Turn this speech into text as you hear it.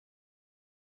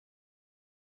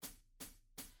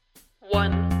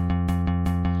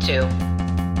1, 2, 3. 3, 2,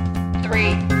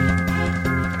 1.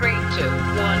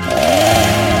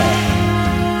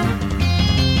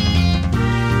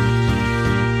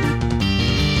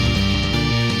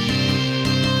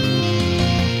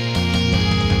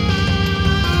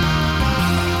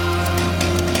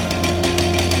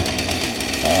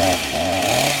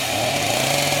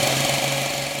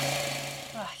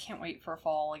 I can't wait for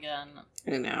fall again.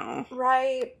 I know.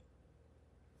 Right.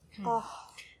 Oh.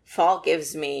 Fall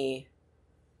gives me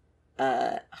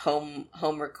home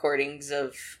recordings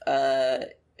of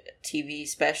TV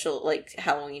special, like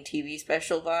Halloween TV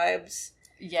special vibes.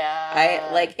 Yeah.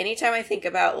 I like anytime I think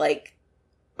about like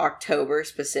October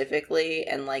specifically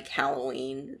and like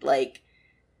Halloween, like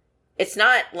it's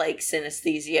not like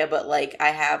synesthesia, but like I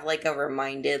have like a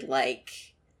reminded like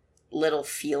little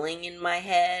feeling in my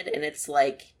head, and it's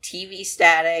like TV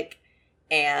static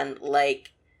and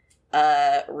like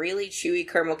really chewy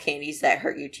caramel candies that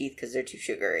hurt your teeth because they're too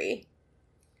sugary.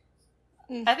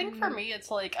 I think for me,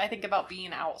 it's like, I think about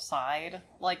being outside,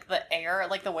 like the air,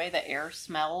 like the way the air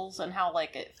smells and how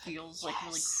like it feels like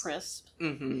really crisp.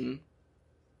 Mm-hmm.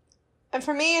 And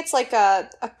for me, it's like a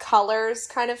colors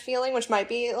kind of feeling, which might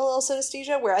be a little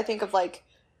synesthesia, where I think of like,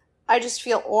 I just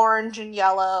feel orange and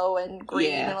yellow and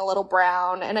green and a little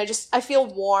brown, and I feel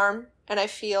warm, and I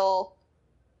feel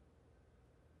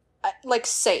like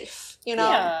safe, you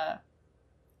know? Yeah.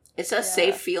 It's a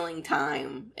safe feeling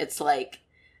time. It's like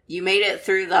you made it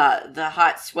through the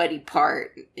hot, sweaty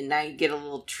part, and now you get a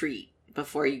little treat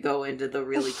before you go into the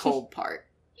really cold part.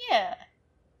 Yeah.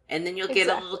 And then you'll get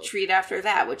a little treat after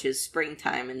that, which is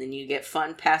springtime, and then you get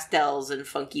fun pastels and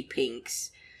funky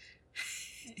pinks.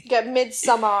 Get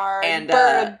Midsummer And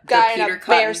burn a guy the in Peter a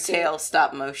bear Cottontail suit.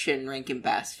 stop motion Rankin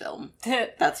Bass film.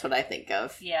 That's what I think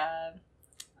of. Yeah.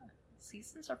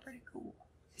 Seasons are pretty cool.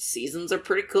 Seasons are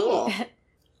pretty cool.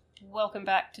 Welcome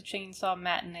back to Chainsaw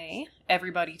Matinee.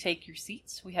 Everybody take your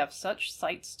seats. We have such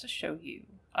sights to show you.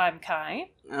 I'm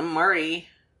Kai. I'm Marty.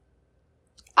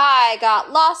 I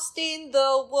got lost in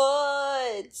the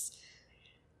woods.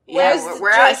 Yeah,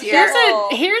 we're out here.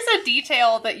 Here's a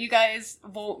detail that you guys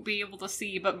won't be able to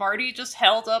see, but Marty just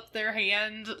held up their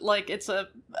hand like it's a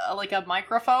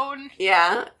microphone.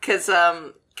 Yeah, because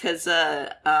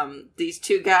these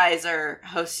two guys are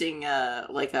hosting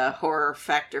like a horror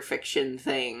fact or fiction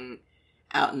thing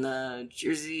out in the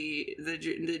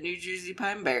New Jersey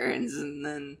Pine Barrens, and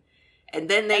then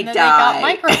they die. They got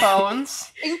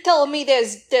microphones. Are you telling me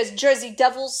there's Jersey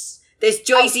Devils? There's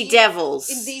Jersey Devils.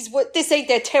 In these, this ain't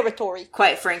their territory.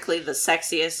 Quite frankly, the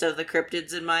sexiest of the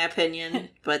cryptids, in my opinion,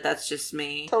 but that's just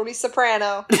me. Tony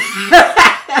Soprano.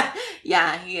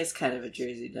 Yeah, he is kind of a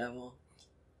Jersey Devil.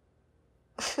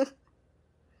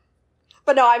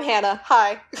 But no, I'm Hannah.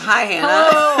 Hi. Hi, Hannah.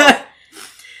 Hello.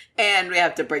 And we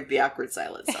have to break the awkward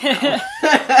silence somehow.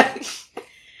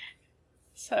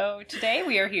 So today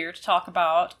we are here to talk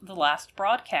about The Last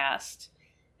Broadcast,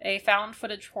 a found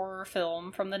footage horror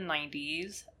film from the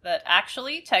 90s that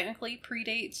actually technically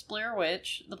predates Blair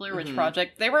Witch, the Blair Witch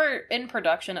Project. They were in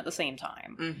production at the same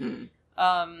time.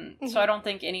 So I don't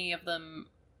think any of them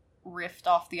riffed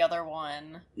off the other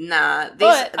one. Nah,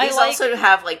 these also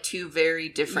have like two very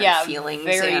different feelings,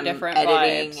 very and different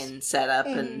editing vibes. and setup,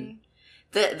 and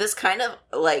this kind of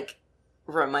like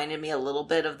reminded me a little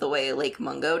bit of the way Lake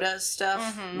Mungo does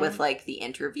stuff with like the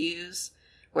interviews,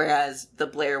 whereas the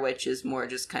Blair Witch is more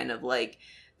just kind of like,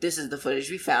 this is the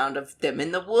footage we found of them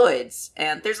in the woods,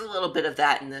 and there's a little bit of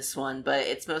that in this one, but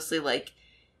it's mostly like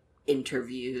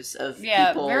interviews of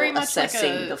people very much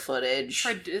assessing like a the footage.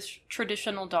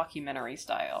 Traditional documentary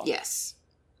style. Yes.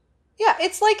 Yeah,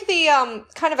 it's like the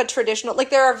kind of a traditional,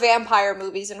 like there are vampire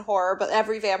movies in horror, but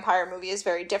every vampire movie is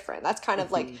very different. That's kind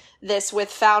of like this with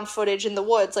found footage in the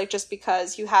woods, like just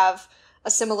because you have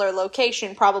a similar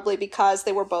location, probably because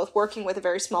they were both working with a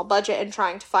very small budget and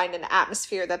trying to find an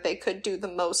atmosphere that they could do the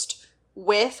most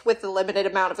with the limited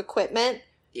amount of equipment.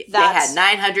 That's, they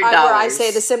had $900. Where I say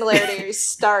the similarities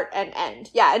start and end.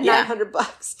 Yeah, and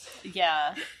 $900.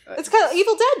 Yeah. It's kind of,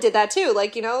 Evil Dead did that too.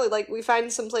 Like, you know, like we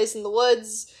find some place in the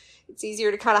woods. It's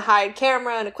easier to kind of hide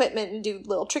camera and equipment and do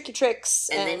little tricky tricks.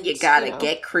 And then you gotta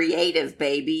get creative,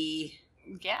 baby.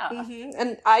 Yeah.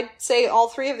 And I'd say all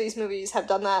three of these movies have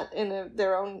done that in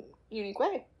their own unique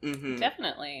way.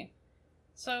 Definitely.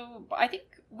 So, I think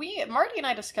Marty and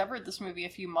I discovered this movie a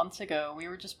few months ago. We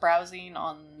were just browsing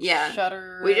on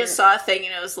Shudder. We just saw a thing,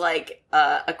 and it was like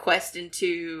a quest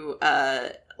into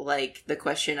like, the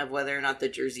question of whether or not the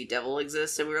Jersey Devil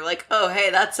exists, and we were like, oh, hey,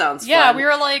 that sounds Yeah, fun. we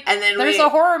were like, and then there's a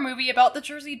horror movie about the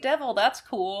Jersey Devil. That's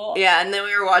cool. Yeah, and then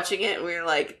we were watching it, and we were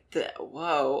like,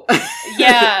 whoa.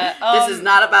 Yeah. This is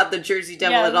not about the Jersey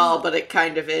Devil yeah, at all, but it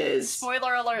kind of is.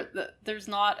 Spoiler alert, there's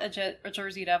not a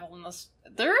Jersey Devil in this.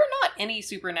 There are not any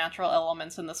supernatural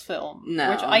elements in this film. No.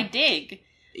 Which I dig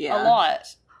Yeah. a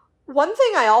lot. One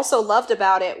thing I also loved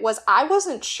about it was I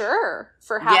wasn't sure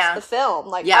for half the film.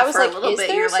 Like, I was for like, a little is bit,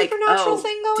 there you're a supernatural like,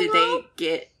 thing going did on? they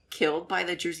get killed by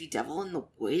the Jersey Devil in the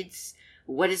woods?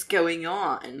 What is going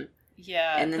on?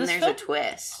 Yeah. And then this there's film a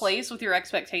twist. plays with your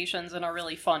expectations in a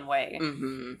really fun way.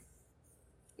 Mm-hmm.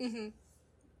 Mm-hmm.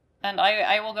 And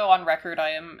I will go on record, I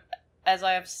am, as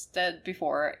I have said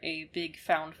before, a big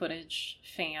found footage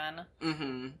fan.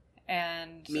 Mm-hmm.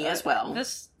 And Me as well.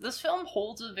 This film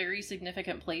holds a very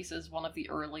significant place as one of the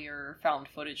earlier found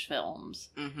footage films.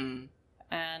 Mm-hmm.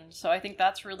 And so I think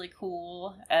that's really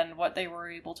cool, and what they were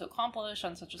able to accomplish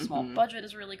on such a small budget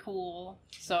is really cool.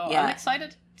 So Yeah. I'm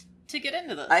excited to get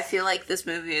into this. I feel like this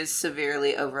movie is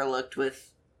severely overlooked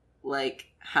with, like,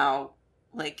 how,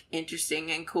 like,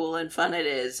 interesting and cool and fun it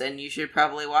is, and you should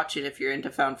probably watch it if you're into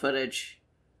found footage.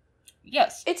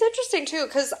 Yes. It's interesting, too,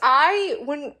 because I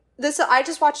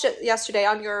just watched it yesterday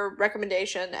on your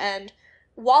recommendation, and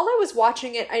while I was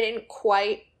watching it, I didn't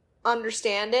quite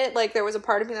understand it. Like, there was a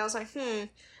part of me that was like,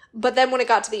 But then when it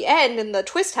got to the end and the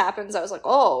twist happens, I was like,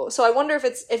 oh. So I wonder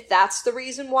if that's the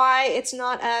reason why it's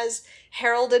not as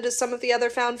heralded as some of the other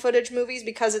found footage movies,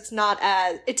 because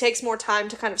it takes more time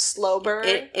to kind of slow burn.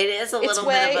 It is a its little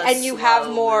way, bit of a and you have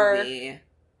slow more movie.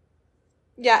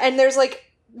 Yeah, and there's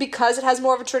like, because it has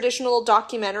more of a traditional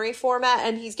documentary format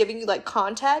and he's giving you like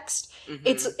context,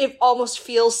 it almost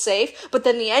feels safe. But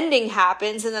then the ending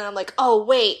happens and then I'm like, oh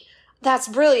wait, that's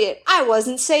brilliant. I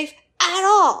wasn't safe at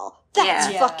all.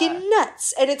 That's Yeah. fucking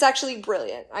nuts. And it's actually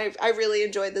brilliant. I really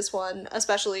enjoyed this one,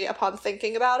 especially upon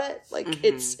thinking about it. Like,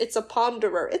 it's a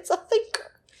ponderer. It's a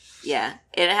thinker. Yeah.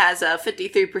 It has a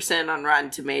 53% on Rotten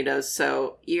Tomatoes,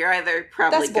 so you're either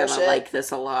probably That's gonna bullshit. like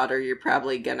this a lot or you're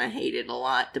probably gonna hate it a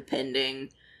lot,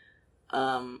 depending.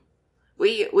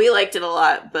 We liked it a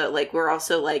lot, but, like, we're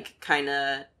also, like,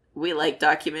 kinda... We like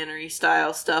documentary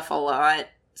style stuff a lot,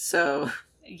 so...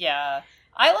 Yeah.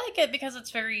 I like it because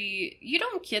it's very... You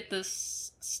don't get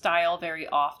this style very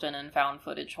often in found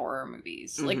footage horror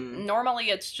movies. Like, normally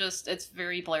it's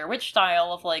very Blair Witch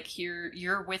style of, like,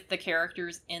 you're with the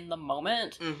characters in the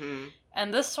moment. Mm-hmm.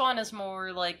 And this one is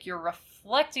more like you're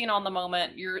reflecting on the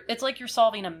moment. It's like you're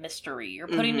solving a mystery. You're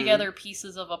putting together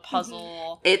pieces of a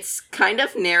puzzle. It's kind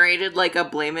of narrated like a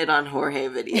Blame It on Jorge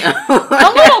video.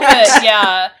 A little bit,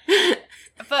 yeah.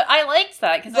 But I liked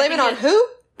that. Cause Blame it on who?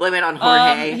 Blame It on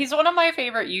Jorge. He's one of my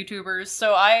favorite YouTubers,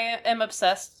 so I am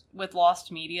obsessed with Lost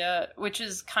Media, which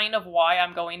is kind of why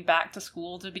I'm going back to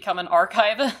school to become an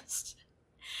archivist.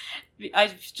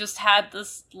 I've just had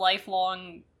this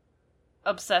lifelong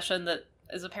obsession that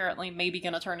is apparently maybe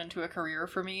going to turn into a career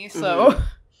for me, so...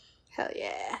 Hell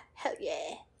yeah. Hell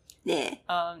yeah. Yeah.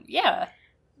 Yeah.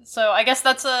 So I guess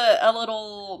that's a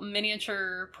little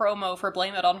miniature promo for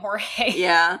Blame It on Jorge.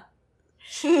 Yeah.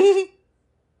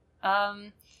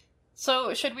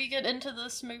 So should we get into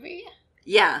this movie?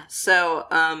 Yeah, so,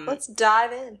 Let's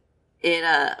dive in.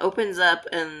 it, opens up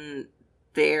and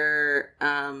they're,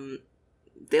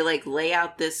 they, like, lay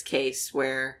out this case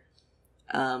where,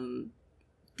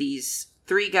 these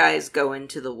 3 guys go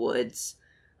into the woods,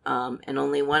 and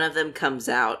only one of them comes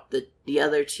out. The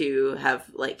other 2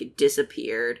 have, like,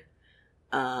 disappeared.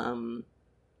 And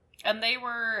they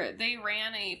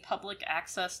ran a public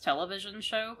access television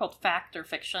show called Fact or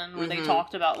Fiction, where they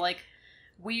talked about, like,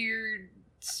 weird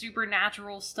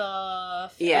supernatural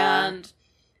stuff. Yeah. And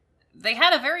they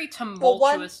had a very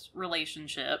tumultuous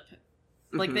relationship.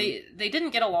 Like, they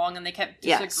didn't get along, and they kept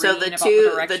disagreeing so the about two,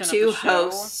 the direction the two of the show.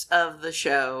 hosts of the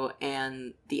show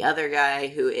and the other guy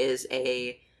who is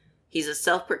he's a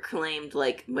self-proclaimed,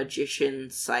 like, magician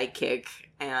psychic,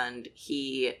 and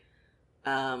he,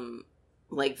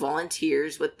 like,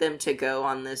 volunteers with them to go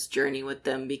on this journey with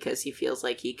them because he feels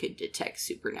like he could detect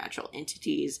supernatural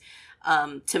entities.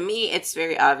 To me, it's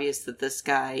very obvious that this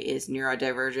guy is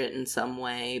neurodivergent in some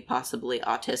way, possibly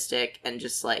autistic, and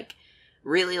just, like,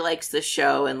 really likes the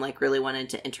show and, like, really wanted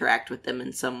to interact with them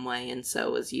in some way, and so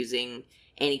was using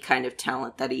any kind of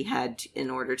talent that he had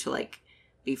in order to, like,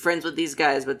 be friends with these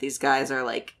guys, but these guys are,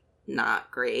 like,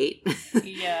 not great.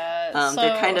 Yeah.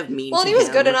 They're kind of mean Well, to and he was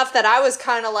him. good enough that I was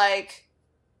kind of like,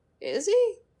 is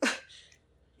he?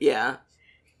 Yeah.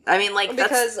 I mean, like,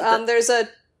 Because that's... there's a...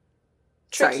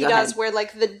 trick Sorry, he go does ahead. where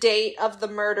like the date of the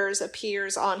murders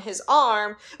appears on his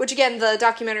arm, which again the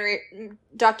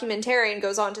documentarian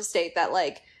goes on to state that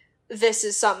like this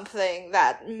is something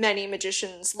that many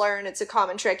magicians learn. It's a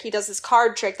common trick. He does this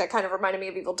card trick that kind of reminded me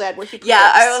of Evil Dead, where he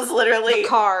Yeah, predicts I was literally the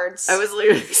cards. I was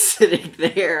literally sitting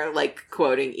there, like,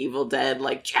 quoting Evil Dead,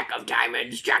 like, Jack of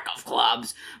diamonds, Jack of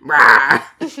clubs, brah.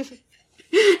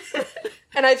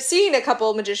 And I've seen a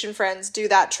couple magician friends do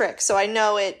that trick, so I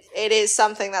know it is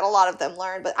something that a lot of them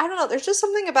learn. But I don't know, there's just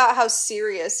something about how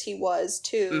serious he was,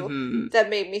 too, Mhm. that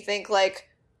made me think, like,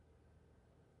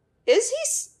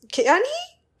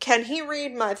 can he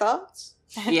read my thoughts?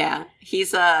 Yeah,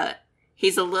 he's a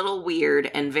little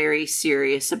weird and very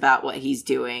serious about what he's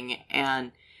doing,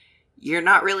 and you're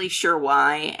not really sure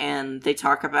why. And they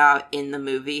talk about in the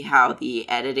movie how the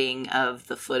editing of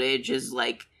the footage is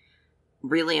like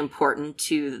really important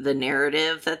to the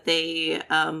narrative that they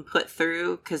put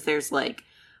through, because there's like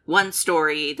one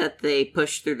story that they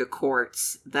push through the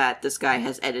courts that this guy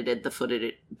has edited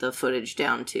the footage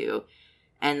down to,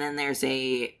 and then there's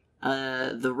the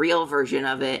real version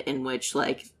of it in which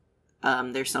like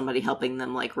there's somebody helping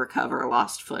them like recover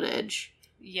lost footage.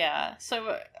 Yeah,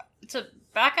 so to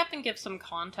back up and give some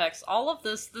context, all of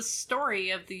the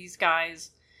story of these guys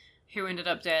who ended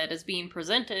up dead is being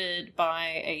presented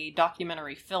by a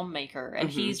documentary filmmaker, and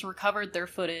he's recovered their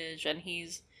footage, and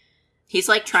he's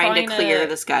like trying to clear to-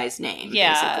 this guy's name,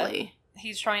 Yeah. basically.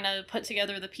 he's trying to put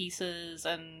together the pieces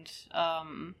and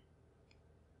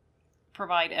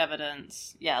provide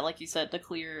evidence, like you said, to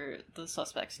clear the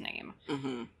suspect's name.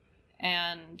 Mm-hmm.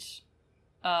 And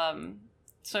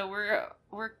so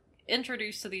we're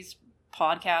introduced to these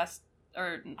podcasts,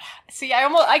 or see,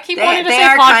 I keep wanting to they say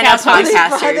are kind of podcasters. They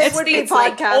podcasters. would be It's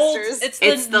like podcasters.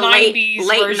 It's the late 90s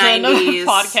version 90s. of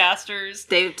podcasters.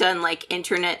 They've done like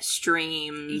internet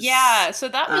streams. Yeah, so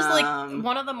that was like Um,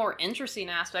 one of the more interesting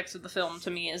aspects of the film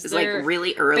to me is It's they're like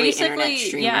really early internet basically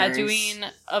streamers. doing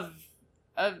a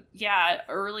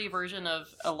early version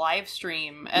of a live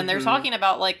stream, and they're Mhm. talking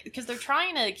about like, because they're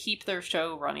trying to keep their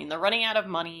show running, they're running out of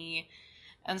money,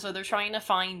 and so they're trying to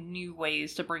find new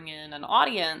ways to bring in an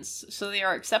audience, so they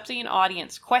are accepting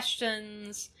audience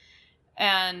questions,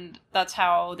 and that's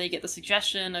how they get the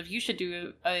suggestion of, you should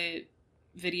do a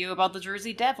video about the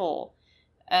Jersey Devil.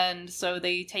 And so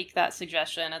they take that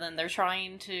suggestion, and then they're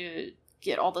trying to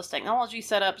get all this technology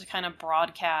set up to kind of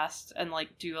broadcast and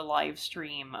like do a live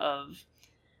stream of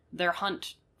their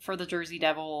hunt for the Jersey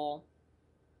Devil.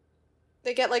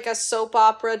 They get like a soap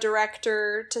opera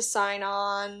director to sign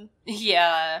on.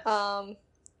 Yeah.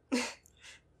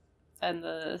 And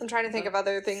I'm trying to think of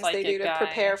other things they do to psychic guy.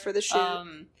 prepare for the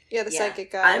shoot. The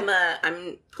psychic guy.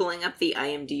 I'm pulling up the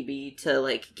IMDb to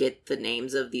like get the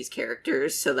names of these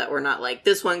characters so that we're not like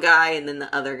this one guy and then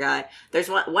the other guy. There's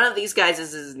one of these guys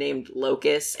is named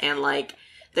Locust, and like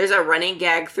there's a running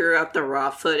gag throughout the raw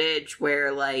footage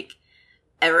where like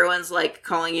everyone's like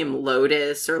calling him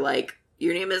Lotus, or like,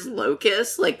 your name is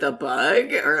Locust, like the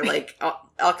bug, or like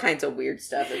all kinds of weird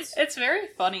stuff. It's very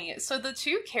funny. So the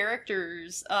two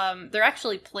characters, they're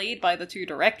actually played by the two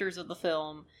directors of the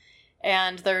film,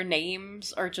 and their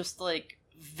names are just like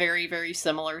very, very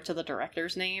similar to the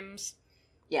directors' names.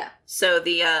 Yeah. So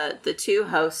the two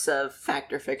hosts of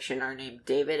Fact or Fiction are named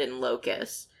David and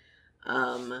Locust.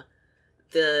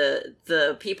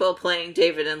 The people playing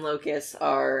David and Locust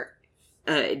are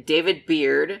David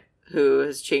Beard, who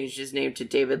has changed his name to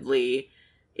David Lee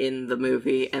in the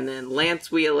movie, and then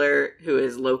Lance Wheeler, who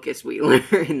is Locust Wheeler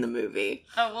in the movie.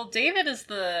 Oh, well, David is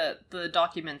the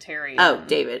documentarian. Oh,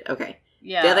 David. Okay.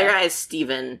 Yeah. The other guy is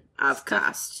Steven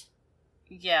Avkast.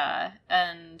 Yeah,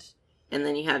 and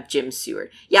then you have Jim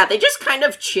Seward. Yeah, they just kind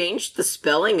of changed the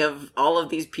spelling of all of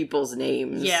these people's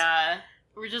names. yeah,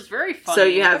 which is very funny. So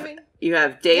you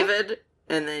have David,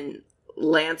 and then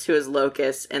Lance, who is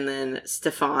Locust, and then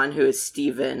Stefan, who is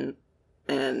Steven,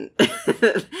 and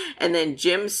and then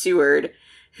Jim Seward,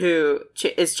 who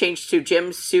is changed to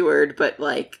Jim Seward, but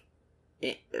like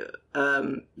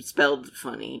spelled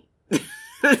funny.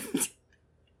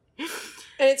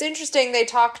 And it's interesting, they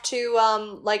talk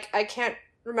to, like, I can't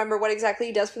remember what exactly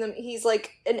he does for them. He's,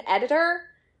 like, an editor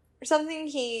or something.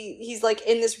 He's, like,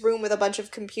 in this room with a bunch of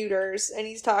computers, and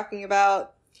he's talking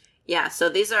about... Yeah, so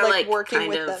these are, like working kind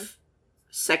with of them.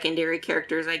 secondary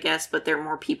characters, I guess, but they're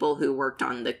more people who worked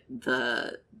on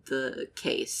the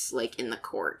case, like, in the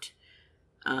court.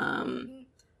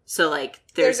 So, like,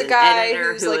 there's a an guy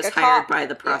editor who's, who like, was a hired cop. by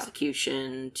the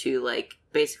prosecution to, like,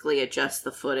 basically adjust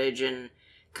the footage and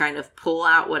kind of pull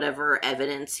out whatever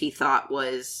evidence he thought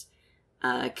was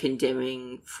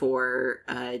condemning for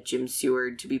Jim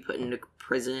Seward to be put into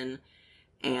prison.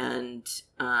 And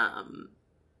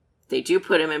they do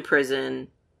put him in prison.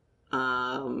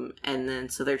 And then,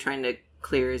 so they're trying to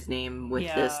clear his name with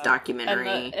this documentary.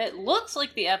 And it looks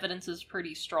like the evidence is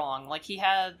pretty strong. Like, he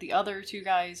had the other two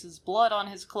guys' blood on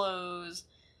his clothes,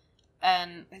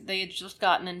 and they had just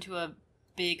gotten into a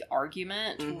big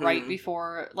argument right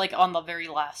before, like, on the very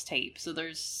last tape. So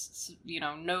there's,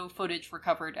 no footage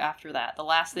recovered after that. The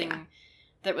last thing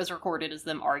that was recorded is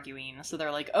them arguing. So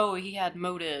they're like, oh, he had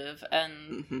motive,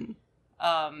 and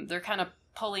they're kind of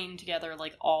pulling together,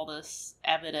 like, all this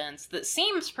evidence that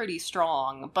seems pretty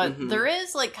strong, but there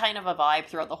is, like, kind of a vibe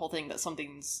throughout the whole thing that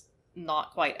something's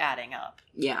not quite adding up.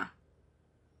 Yeah.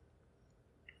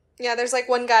 Yeah, there's, like,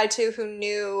 one guy, too, who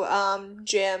knew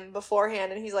Jim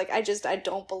beforehand, and he's like, I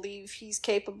don't believe he's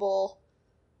capable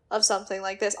of something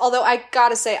like this. Although, I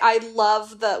gotta say, I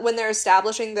love when they're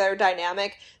establishing their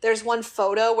dynamic, there's one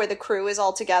photo where the crew is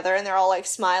all together, and they're all, like,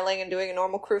 smiling and doing a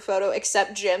normal crew photo,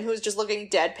 except Jim, who's just looking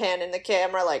deadpan in the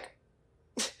camera, like,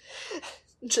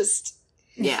 just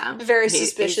very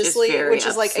suspiciously, very which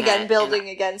is, like, upset, again, building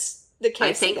against the case.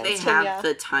 I think they him, have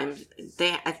the time,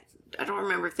 I don't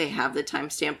remember if they have the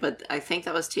timestamp, but I think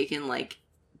that was taken, like,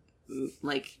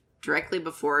 directly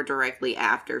before or directly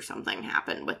after something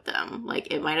happened with them.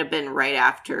 Like, it might have been right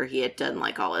after he had done,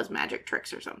 like, all his magic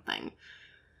tricks or something.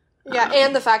 Yeah,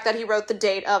 and the fact that he wrote the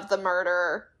date of the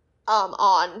murder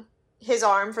on his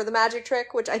arm for the magic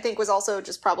trick, which I think was also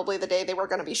just probably the day they were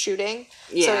going to be shooting.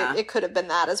 Yeah. So it could have been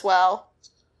that as well.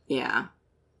 Yeah.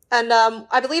 And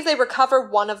I believe they recover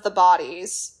one of the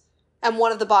bodies, and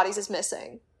one of the bodies is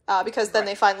missing. Because then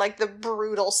they find, like, the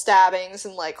brutal stabbings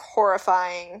and, like,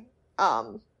 horrifying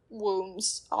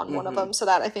wounds on one of them, so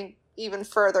that I think even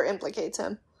further implicates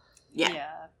him.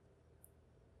 Yeah.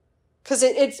 Because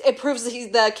it proves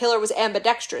that the killer was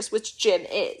ambidextrous, which Jim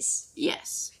is.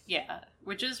 Yes. Yeah,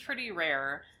 which is pretty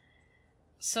rare.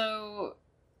 So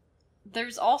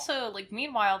there's also, like,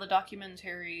 meanwhile, the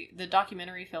documentary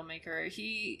filmmaker,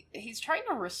 he's trying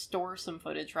to restore some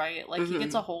footage, right? Like, he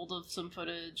gets a hold of some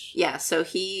footage. Yeah, so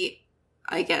he,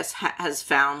 I guess, has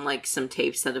found, like, some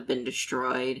tapes that have been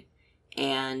destroyed,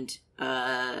 and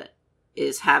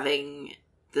is having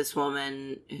this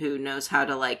woman who knows how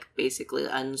to, like, basically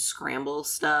unscramble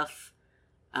stuff,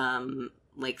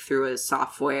 like, through a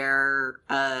software,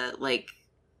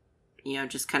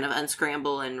 just kind of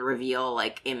unscramble and reveal,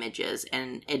 like, images,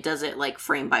 and it does it, like,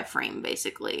 frame by frame,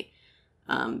 basically,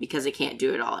 because it can't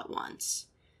do it all at once,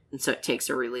 and so it takes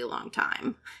a really long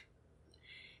time.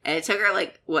 And it took her,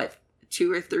 like,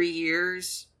 2 or 3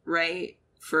 years, right,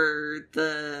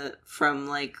 from,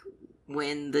 like,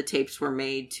 when the tapes were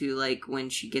made to, like, when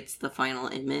she gets the final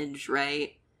image,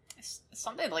 right?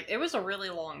 Something like, it was a really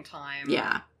long time.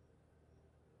 Yeah.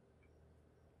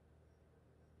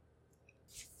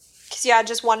 Because, yeah,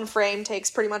 just one frame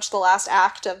takes pretty much the last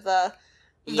act of the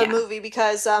movie,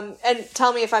 because, and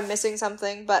tell me if I'm missing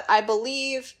something, but I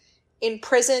believe in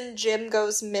prison, Jim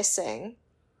goes missing.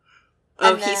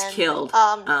 Oh, he's killed.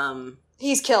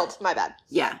 He's killed, my bad.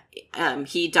 Yeah.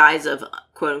 He dies of,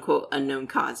 quote-unquote, unknown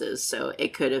causes, so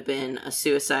it could have been a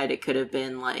suicide, it could have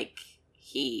been, like,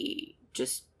 he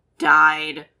just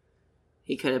died,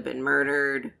 he could have been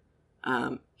murdered,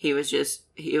 he was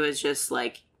just,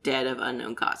 like, dead of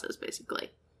unknown causes,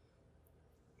 basically.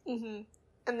 Mm-hmm.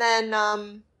 And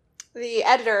then, the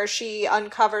editor, she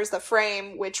uncovers the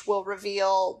frame, which will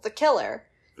reveal the killer.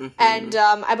 Mm-hmm. And,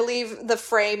 I believe the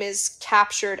frame is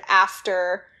captured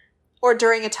after, or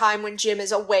during a time when Jim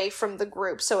is away from the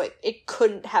group, so it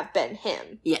couldn't have been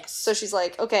him. Yes. So she's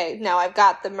like, okay, now I've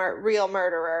got the real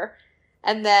murderer.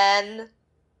 And then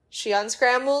she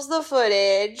unscrambles the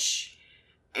footage.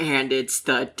 And it's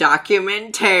the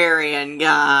documentarian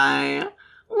guy.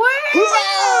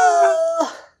 Whoa!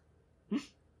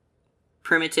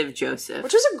 Primitive Joseph.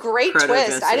 Which was a great twist.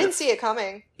 Proto-Joseph. I didn't see it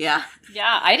coming. Yeah.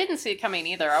 Yeah, I didn't see it coming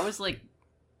either. I was, like,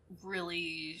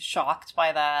 really shocked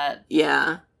by that.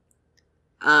 Yeah.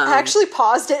 I actually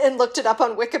paused it and looked it up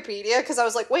on Wikipedia, because I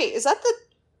was like, wait, is that the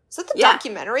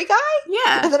documentary guy?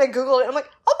 Yeah. And then I Googled it, and I'm like,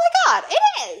 oh my god, it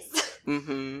is!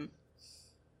 Mm-hmm.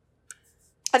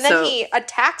 And then he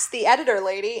attacks the editor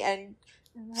lady and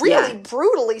really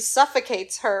brutally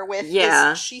suffocates her with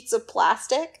his sheets of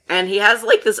plastic. And he has,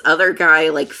 like, this other guy,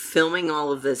 like, filming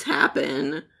all of this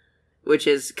happen, which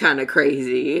is kind of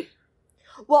crazy.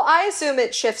 Well, I assume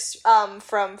it shifts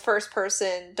from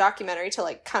first-person documentary to,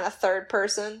 like, kind of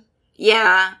third-person.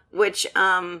 Yeah, which,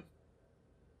 I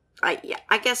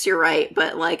guess you're right,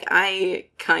 but, like, I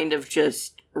kind of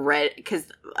just read, because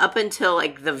up until,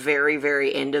 like, the very,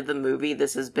 very end of the movie,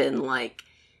 this has been, like,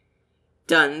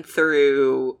 done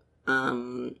through,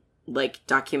 like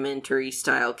documentary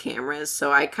style cameras,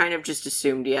 so I kind of just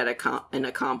assumed he had an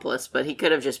accomplice, but he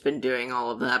could have just been doing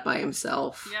all of that by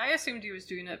himself. Yeah, I assumed he was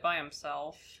doing it by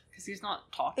himself, because he's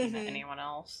not talking to anyone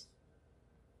else.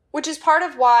 Which is part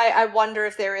of why I wonder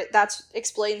if that's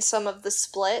explains some of the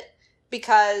split,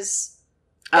 because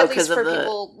at least for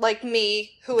people like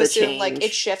me who assume like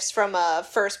it shifts from a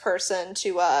first person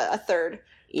to a third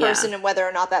person, and whether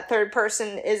or not that third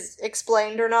person is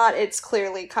explained or not, it's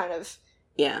clearly kind of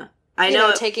I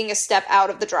know taking a step out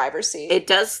of the driver's seat. It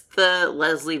does the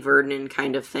Leslie Vernon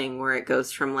kind of thing where it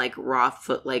goes from like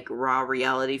raw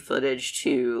reality footage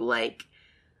to like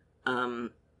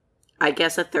I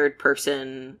guess a third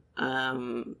person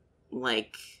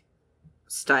like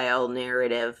style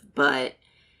narrative, but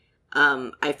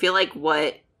I feel like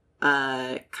what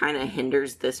kind of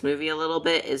hinders this movie a little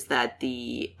bit is that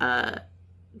the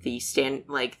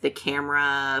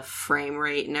camera frame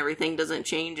rate and everything doesn't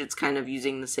change. It's kind of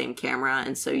using the same camera,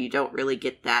 and so you don't really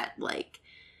get that like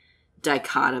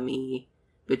dichotomy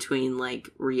between like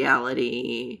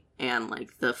reality and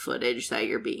like the footage that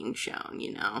you're being shown,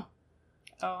 you know?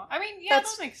 Oh, I mean, yeah, that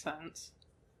makes sense.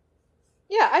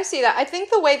 Yeah, I see that. I think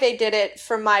the way they did it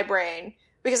for my brain,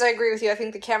 because I agree with you, I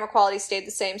think the camera quality stayed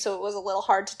the same, so it was a little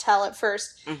hard to tell at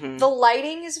first. Mm-hmm. The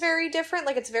lighting is very different,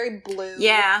 like it's very blue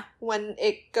when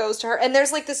it goes to her. And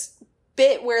there's like this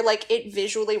bit where like it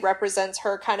visually represents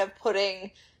her kind of putting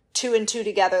 2 and 2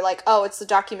 together, like, oh, it's the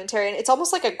documentary. And it's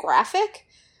almost like a graphic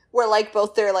where like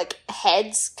both their like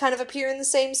heads kind of appear in the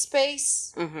same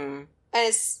space. Mm-hmm.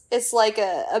 And it's like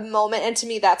a moment, and to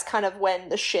me that's kind of when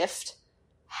the shift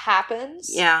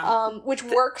happens. Yeah. Which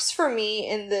works for me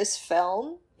in this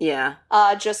film. Yeah.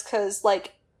 Just because,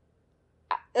 like,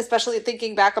 especially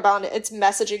thinking back about its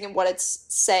messaging and what it's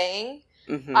saying,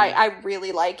 I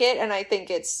really like it, and I think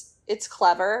it's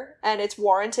clever, and it's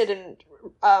warranted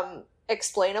and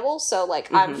explainable, so,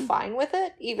 like, I'm fine with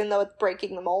it, even though it's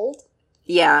breaking the mold.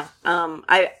 Yeah.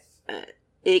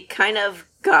 It kind of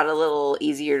got a little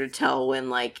easier to tell when,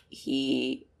 like,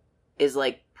 he is,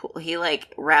 like, he,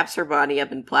 like, wraps her body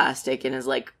up in plastic and is,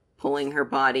 like, pulling her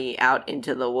body out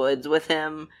into the woods with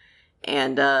him.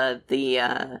 And,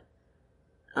 the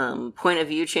point of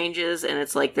view changes, and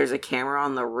it's, like, there's a camera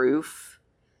on the roof.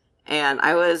 And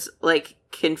I was, like,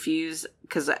 confused,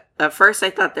 because at first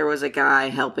I thought there was a guy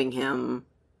helping him,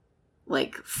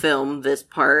 like, film this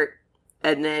part.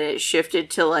 And then it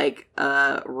shifted to, like,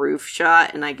 a roof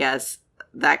shot, and I guess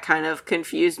that kind of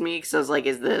confused me, because I was like,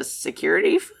 is this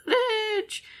security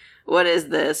footage? What is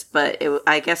this? But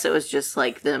I guess it was just,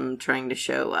 like, them trying to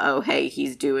show, oh, hey,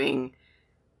 he's doing,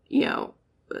 you know,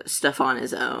 stuff on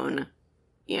his own,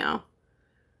 you know.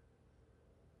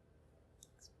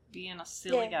 Being a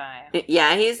silly guy.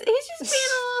 Yeah, he's just being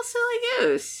a little silly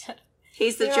goose.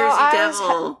 He's the Jersey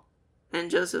Devil,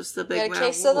 and Joseph's the big got a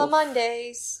case of the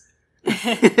Mondays.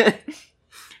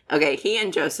 Okay, he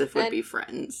and Joseph would be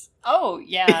friends. Oh,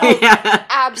 yeah. Yeah.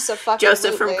 Absolutely.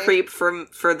 Joseph from Creep,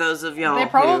 for those of y'all they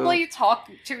probably talk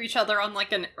to each other on,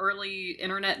 like, an early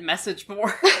internet message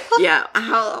board. Yeah.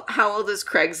 How old is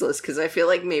Craigslist? Because I feel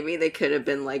like maybe they could have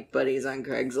been, like, buddies on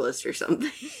Craigslist or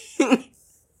something.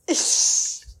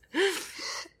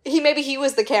 Maybe he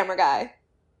was the camera guy.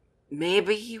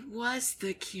 Maybe he was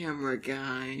the camera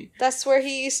guy. That's where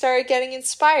he started getting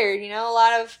inspired, you know? A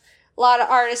lot of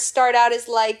artists start out as,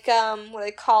 like, what do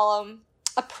they call them?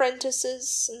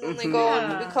 Apprentices, and then they go on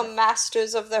to become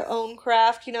masters of their own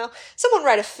craft, you know? Someone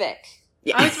write a fic.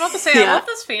 Yeah. I was about to say, I love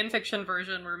this fanfiction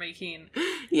version we're making.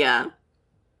 Yeah.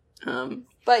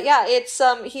 But yeah, it's,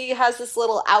 he has this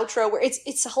little outro where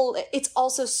it's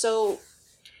also so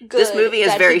good. This movie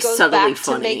is very subtly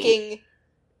funny.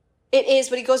 It is,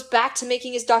 but he goes back to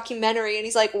making his documentary, and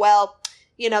he's like, well,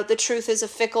 you know, the truth is a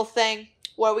fickle thing.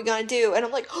 What are we gonna do? And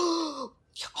I'm like, oh,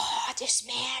 this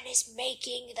man is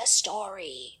making the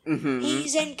story. Mm-hmm.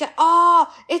 He's in,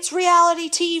 it's reality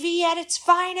TV at its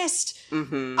finest.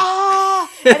 Mm-hmm.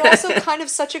 And also kind of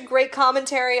such a great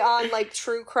commentary on, like,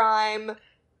 true crime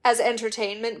as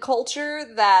entertainment culture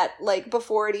that, like,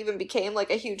 before it even became,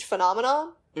 like, a huge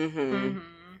phenomenon. Mm-hmm. Mm-hmm.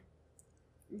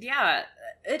 Yeah,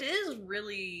 it is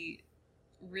really,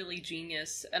 really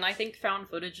genius, and I think found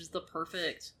footage is the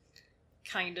perfect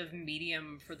kind of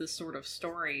medium for this sort of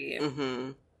story.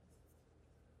 Mm-hmm.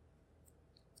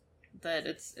 That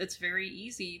it's very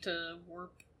easy to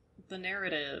warp the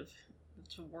narrative,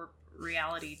 to warp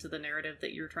reality to the narrative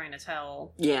that you're trying to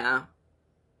tell. Yeah.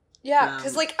 Yeah,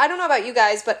 because, like, I don't know about you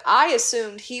guys, but I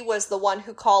assumed he was the one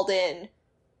who called in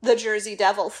the Jersey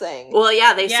Devil thing. Well,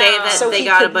 yeah, they say that so they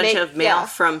got a bunch of mail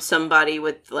from somebody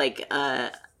with, like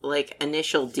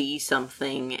initial D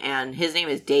something, and his name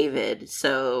is David,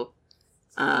 so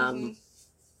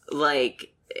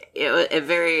Like, it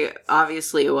very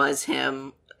obviously was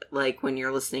him, like, when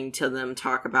you're listening to them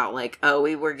talk about, like, oh,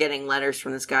 we were getting letters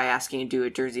from this guy asking to do a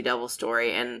Jersey Devil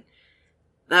story, and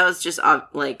that was just,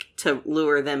 like, to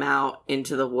lure them out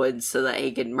into the woods so that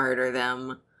he could murder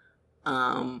them.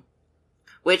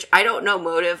 Which, I don't know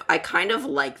motive. I kind of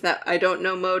like that I don't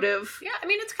know motive. Yeah, I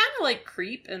mean, it's kind of like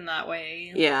Creep in that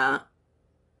way. Yeah.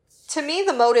 To me,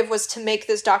 the motive was to make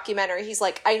this documentary. He's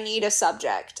like, I need a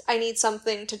subject. I need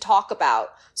something to talk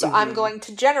about. So I'm going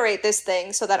to generate this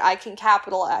thing so that I can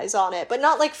capitalize on it. But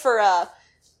not like for a,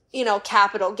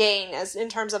 capital gain as in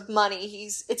terms of money.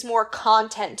 It's more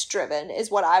content driven is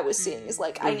what I was seeing. Is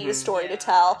like, I need a story to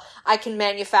tell. I can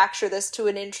manufacture this to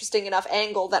an interesting enough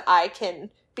angle that I can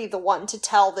be the one to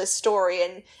tell this story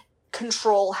and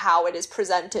control how it is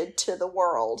presented to the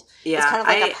world. Yeah, it's kind of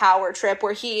like a power trip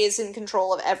where he is in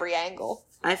control of every angle.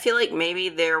 I feel like maybe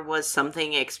there was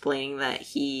something explaining that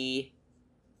he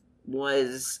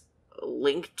was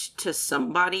linked to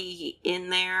somebody in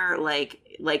there. Like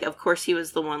of course he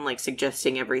was the one, like,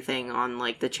 suggesting everything on,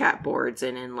 like, the chat boards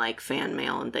and in, like, fan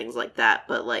mail and things like that.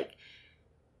 But, like,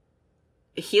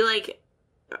 he,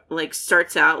 like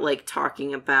starts out, like,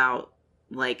 talking about,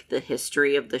 like, the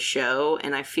history of the show,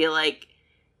 and I feel like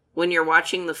when you're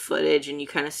watching the footage and you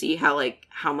kind of see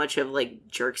how much of, like,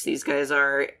 jerks these guys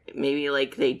are, maybe,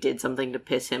 like, they did something to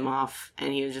piss him off,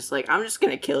 and he was just like, I'm just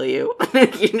gonna kill you,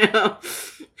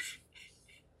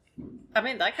 I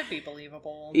mean, that could be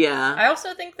believable. Yeah. I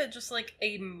also think that just, like,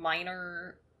 a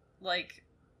minor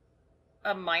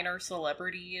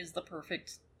celebrity is the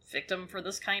perfect victim for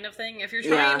this kind of thing. If you're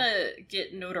trying to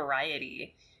get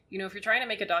notoriety, if you're trying to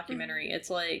make a documentary, it's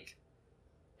like,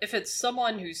 if it's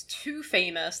someone who's too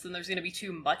famous, then there's going to be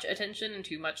too much attention and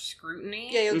too much scrutiny.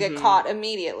 Yeah, you'll get caught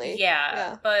immediately.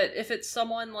 Yeah, but if it's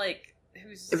someone, like,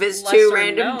 who's if it's lesser two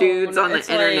random known, dudes on the like,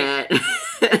 internet,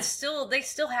 they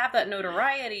still have that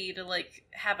notoriety to, like,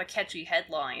 have a catchy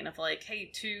headline of, like,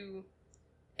 hey, two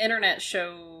internet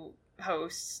show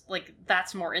hosts, like,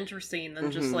 that's more interesting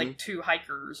than just, like, two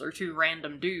hikers or two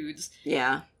random dudes.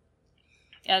 Yeah.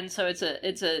 And so it's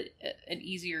an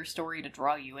easier story to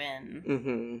draw you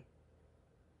in.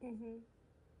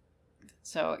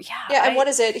 So yeah. And what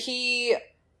is it? He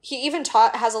even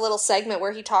has a little segment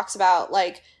where he talks about,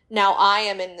 like, now I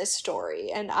am in this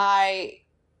story and I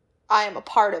am a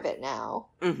part of it now.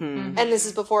 And this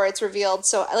is before it's revealed.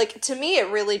 So, like, to me, it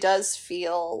really does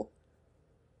feel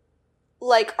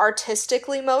like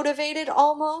artistically motivated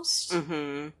almost.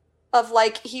 Of,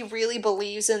 like, he really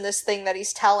believes in this thing that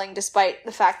he's telling, despite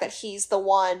the fact that he's the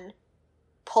one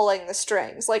pulling the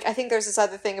strings. Like, I think there's this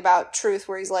other thing about truth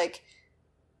where he's like,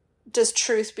 does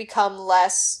truth become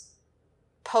less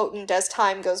potent as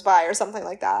time goes by, or something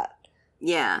like that?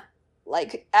 Yeah.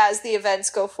 Like, as the events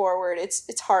go forward,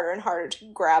 it's harder and harder to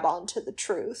grab onto the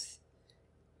truth.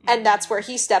 And that's where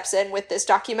he steps in with this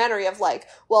documentary of, like,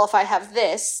 well, if I have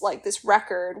this, like, this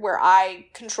record where I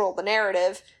control the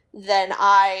narrative, then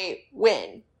I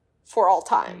win for all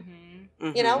time.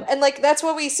 And, like, that's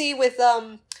what we see with,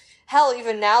 hell,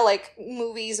 even now, like,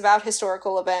 movies about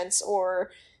historical events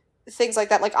or things like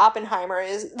that, like Oppenheimer,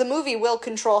 is the movie will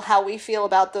control how we feel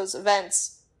about those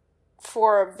events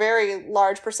for a very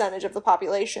large percentage of the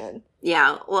population.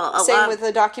 Yeah, well, same with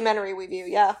the documentary we view,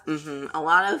 yeah. A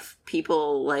lot of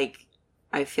people, like,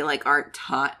 I feel like aren't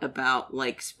taught about,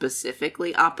 like,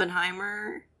 specifically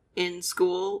Oppenheimer in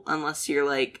school, unless you're,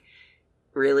 like,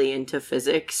 really into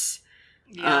physics.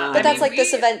 Yeah. But that's like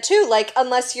this event too, like,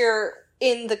 unless you're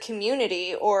in the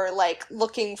community or, like,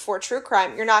 looking for true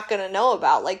crime, you're not going to know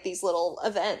about, like, these little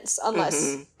events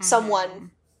unless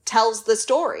someone tells the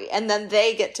story, and then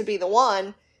they get to be the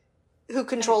one who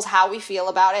controls how we feel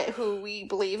about it, who we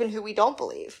believe and who we don't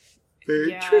believe.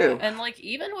 Very true. And, like,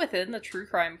 even within the true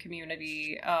crime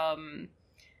community,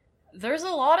 there's a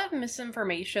lot of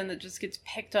misinformation that just gets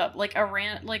picked up. Like,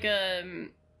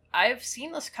 I've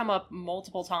seen this come up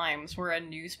multiple times where a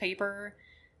newspaper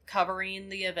covering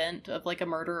the event of, like, a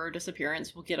murder or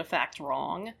disappearance will get a fact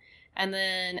wrong, and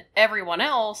then everyone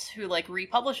else who, like,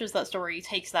 republishes that story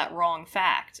takes that wrong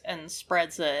fact and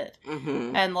spreads it.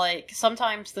 And, like,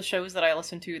 sometimes the shows that I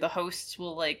listen to, the hosts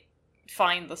will, like,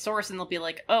 find the source and they'll be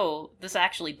like, oh, this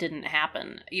actually didn't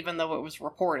happen, even though it was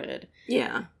reported.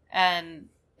 Yeah. And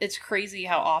it's crazy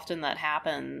how often that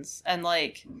happens. And,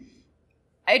 like,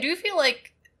 I do feel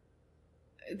like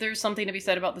there's something to be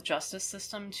said about the justice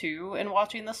system, too, in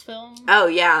watching this film. Oh,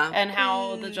 yeah. And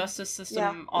how the justice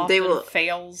system often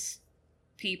fails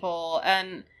people.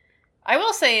 And I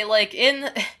will say, like, in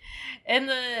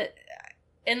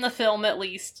the film, at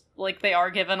least, like, they are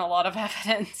given a lot of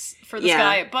evidence for this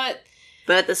guy. But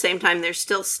But at the same time, there's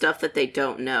still stuff that they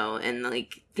don't know, and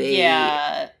like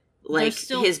There's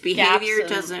still his behavior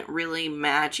gaps in- doesn't really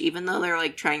match, even though they're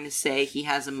like trying to say he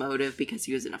has a motive because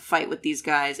he was in a fight with these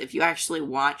guys. If you actually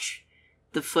watch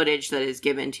the footage that is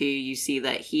given to you, you see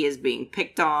that he is being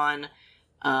picked on,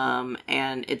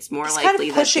 and it's more He's likely kind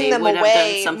of that pushing they them would have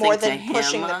away done something more to than him,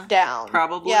 pushing them down.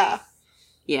 probably.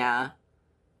 Yeah.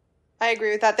 I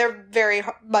agree with that. They're very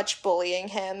much bullying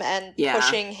him and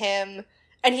pushing him,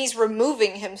 and he's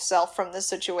removing himself from the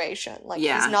situation. Like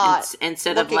he's not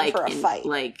instead of looking for a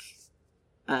fight.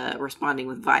 Responding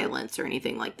with violence or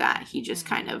anything like that. He just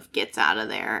kind of gets out of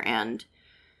there, and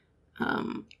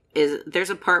there's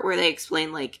a part where they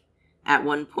explain like at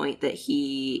one point that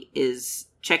he is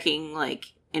checking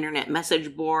like internet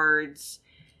message boards,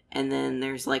 and then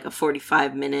there's like a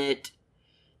 45-minute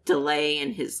delay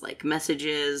in his like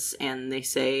messages, and they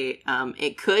say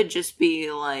it could just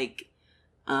be like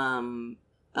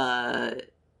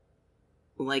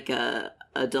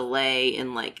a delay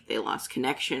in like they lost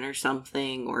connection or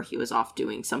something, or he was off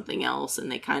doing something else,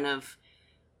 and they kind of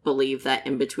believe that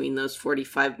in between those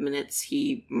 45 minutes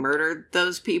he murdered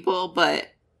those people, but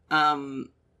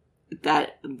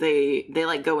that they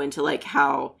like go into like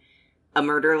how a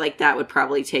murder like that would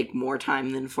probably take more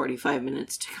time than 45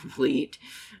 minutes to complete,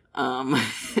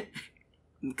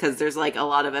 because there's like a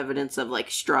lot of evidence of like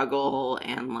struggle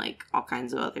and like all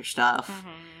kinds of other stuff.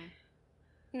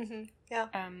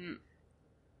 Yeah.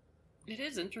 It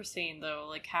is interesting though,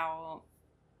 like how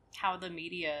the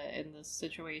media in this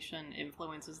situation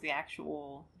influences the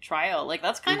actual trial. Like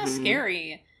that's kind of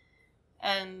scary.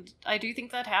 And I do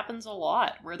think that happens a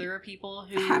lot, where there are people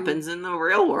who... It happens in the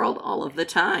real world all of the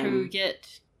time. Who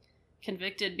get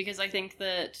convicted, because I think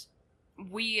that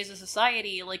we as a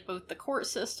society, like both the court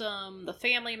system, the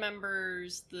family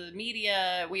members, the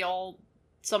media, we all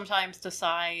sometimes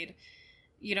decide,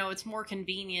 you know, it's more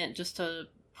convenient just to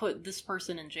put this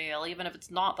person in jail, even if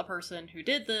it's not the person who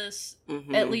did this.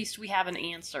 At least we have an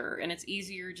answer, and it's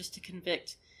easier just to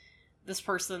convict this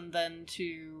person than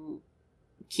to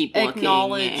keep looking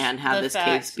and have this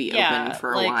case be open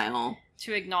for a while.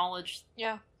 To acknowledge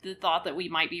the thought that we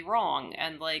might be wrong,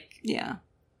 and like... Yeah.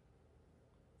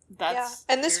 That's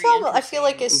and this film, I feel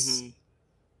like, is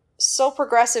so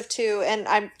progressive too, and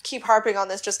I keep harping on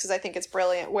this just because I think it's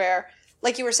brilliant, where,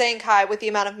 like you were saying, Kai, with the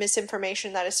amount of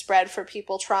misinformation that is spread for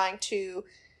people trying to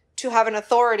have an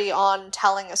authority on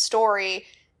telling a story,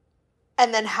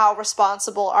 and then how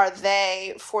responsible are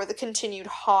they for the continued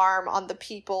harm on the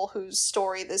people whose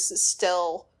story this is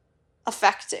still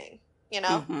affecting, you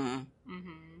know?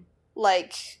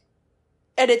 Like,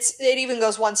 and it even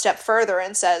goes one step further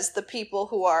and says the people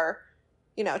who are,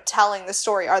 you know, telling the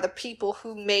story are the people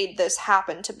who made this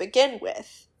happen to begin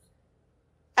with.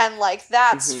 And, like,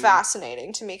 that's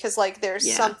fascinating to me, because, like,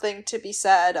 there's something to be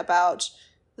said about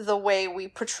the way we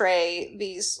portray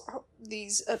these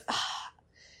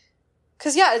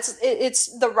because,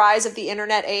 it's the rise of the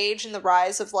internet age and the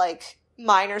rise of, like,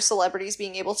 minor celebrities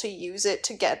being able to use it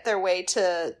to get their way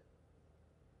to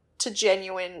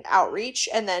genuine outreach,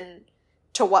 and then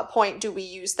to what point do we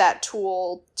use that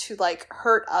tool to, like,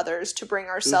 hurt others to bring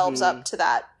ourselves up to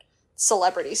that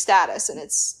celebrity status, and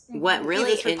it's what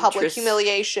really either through public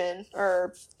humiliation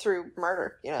or through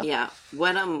murder, you know? Yeah.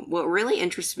 What really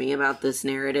interests me about this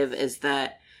narrative is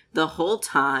that the whole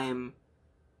time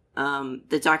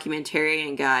the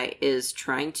documentarian guy is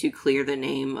trying to clear the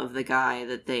name of the guy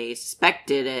that they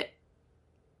suspected it,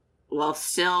 while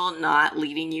still not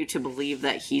leading you to believe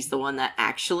that he's the one that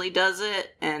actually does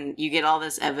it, and you get all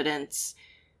this evidence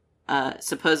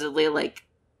supposedly, like,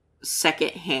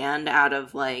 secondhand out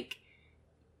of, like,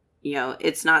 you know,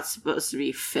 it's not supposed to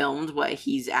be filmed what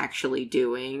he's actually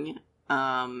doing,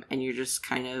 and you're just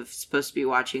kind of supposed to be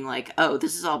watching, like, oh,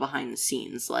 this is all behind the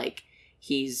scenes, like,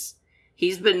 he's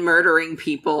been murdering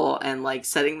people and, like,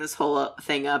 setting this whole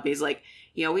thing up. He's like,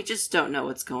 you know, we just don't know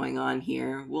what's going on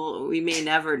here. Well, we may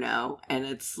never know. And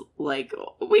it's like,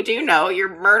 we do know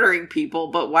you're murdering people,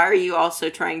 but why are you also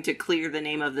trying to clear the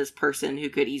name of this person who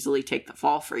could easily take the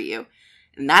fall for you?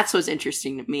 And that's what's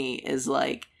interesting to me, is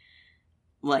like,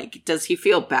 does he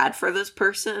feel bad for this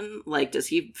person? Like, does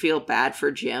he feel bad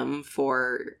for Jim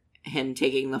for him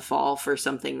taking the fall for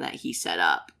something that he set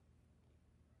up?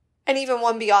 And even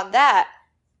one beyond that,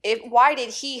 why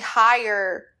did he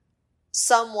hire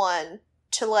someone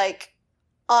to, like,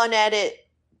 unedit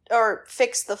or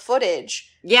fix the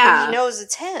footage when he knows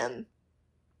it's him?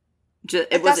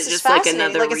 Was it just like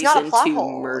another reason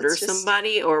to murder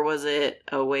somebody, or was it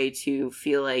a way to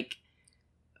feel like,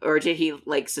 or did he,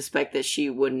 like, suspect that she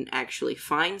wouldn't actually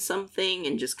find something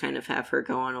and just kind of have her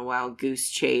go on a wild goose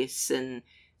chase and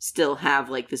still have,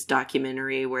 like, this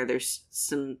documentary where there's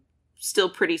some still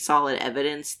pretty solid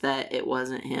evidence that it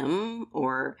wasn't him,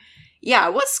 or... Yeah,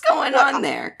 what's going on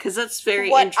there? Because that's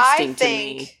very interesting to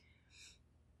me.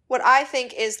 What I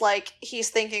think is, like,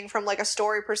 he's thinking from, like, a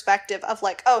story perspective of,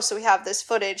 like, oh, so we have this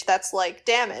footage that's, like,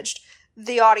 damaged.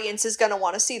 The audience is going to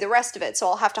want to see the rest of it, so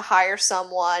I'll have to hire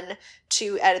someone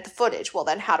to edit the footage. Well,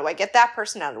 then how do I get that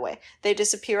person out of the way? They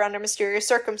disappear under mysterious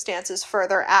circumstances,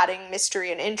 further adding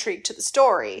mystery and intrigue to the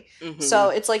story. Mm-hmm. So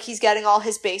it's like he's getting all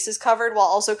his bases covered while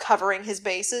also covering his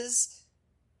bases.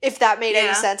 If that made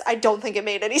any sense. I don't think it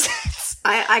made any sense.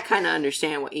 I kind of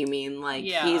understand what you mean. Like,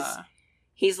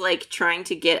 he's like trying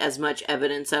to get as much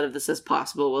evidence out of this as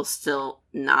possible while still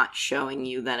not showing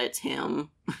you that it's him.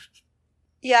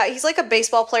 Yeah, he's like a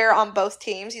baseball player on both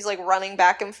teams. He's like running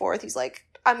back and forth. He's like,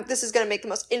 this is going to make the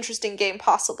most interesting game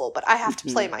possible, but I have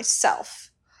to play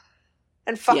myself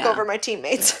and fuck over my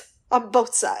teammates on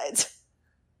both sides.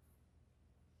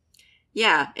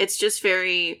 Yeah, it's just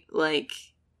very, like...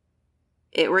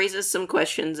 It raises some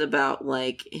questions about,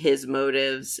 like, his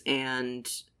motives and,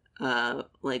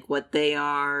 like, what they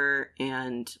are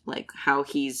and, like, how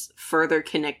he's further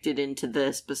connected into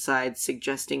this besides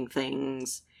suggesting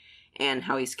things and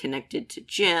how he's connected to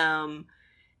Jim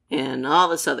and all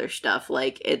this other stuff.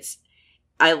 Like,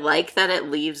 I like that it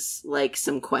leaves, like,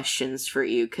 some questions for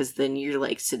you because then you're,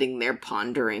 like, sitting there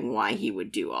pondering why he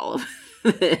would do all of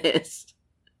this.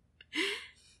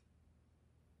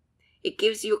 It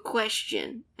gives you a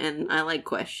question, and I like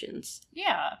questions.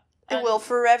 Yeah. It will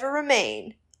forever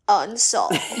remain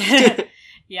unsolved.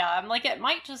 Yeah, I'm like, it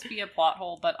might just be a plot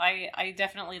hole, but I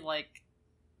definitely, like...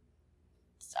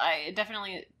 I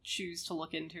definitely choose to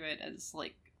look into it as,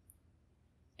 like,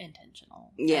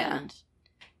 intentional. Yeah. And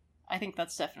I think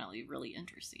that's definitely really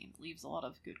interesting. It leaves a lot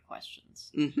of good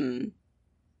questions. Mm-hmm.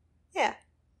 Yeah.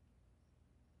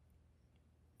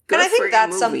 And I think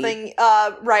that's something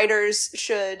writers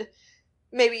should...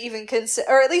 maybe even consider,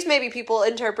 or at least maybe people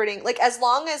interpreting, like, as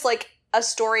long as, like, a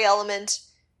story element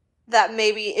that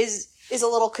maybe is a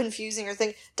little confusing or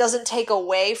thing doesn't take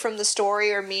away from the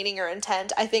story or meaning or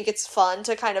intent, I think it's fun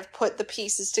to kind of put the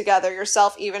pieces together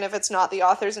yourself, even if it's not the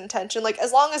author's intention. Like,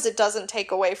 as long as it doesn't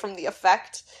take away from the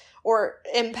effect or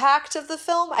impact of the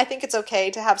film, I think it's okay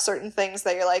to have certain things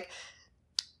that you're like,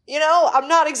 you know, I'm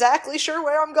not exactly sure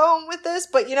where I'm going with this,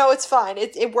 but, you know, it's fine.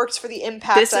 It works for the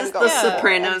impact this I'm going for. This is the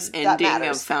Sopranos ending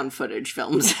of found footage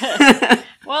films.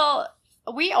 Well,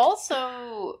 we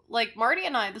also, like, Marty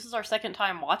and I, this is our second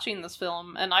time watching this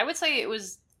film, and I would say it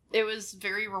was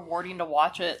very rewarding to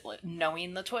watch it, like,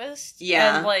 knowing the twist.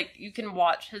 Yeah. And, like, you can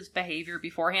watch his behavior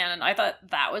beforehand, and I thought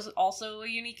that was also a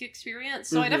unique experience.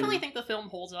 So I definitely think the film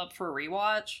holds up for a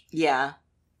rewatch. Yeah.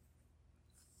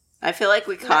 I feel like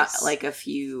we caught, like, a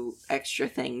few extra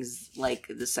things, like,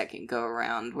 the second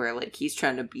go-around, where, like, he's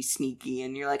trying to be sneaky,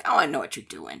 and you're like, oh, I know what you're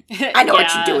doing. I know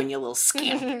what you're doing, you little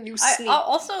scamp. You sneak.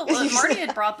 Also, Marty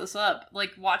had brought this up. Like,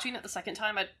 watching it the second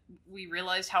time, we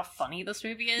realized how funny this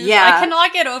movie is. Yeah. I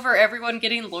cannot get over everyone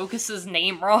getting Locus's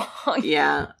name wrong.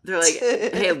 Yeah. They're like,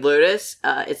 hey, Lotus,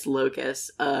 it's Locus.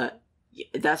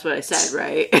 That's what I said,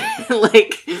 right?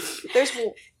 Like...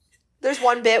 There's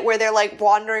one bit where they're, like,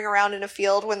 wandering around in a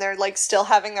field when they're, like, still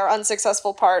having their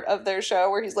unsuccessful part of their show,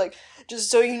 where he's like,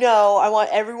 just so you know, I want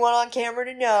everyone on camera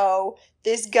to know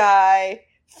this guy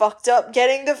fucked up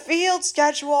getting the field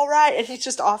schedule right. And he's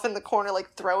just off in the corner,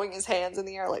 like, throwing his hands in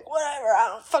the air, like, whatever, I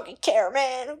don't fucking care,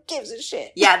 man. Who gives a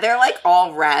shit? Yeah, they're, like,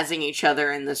 all razzing each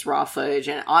other in this raw footage,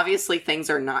 and obviously things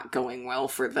are not going well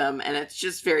for them, and it's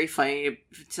just very funny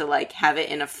to like, have it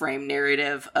in a frame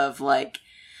narrative of, like,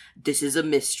 this is a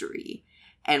mystery,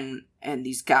 and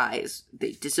these guys,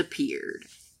 they disappeared,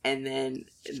 and then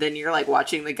you're, like,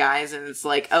 watching the guys, and it's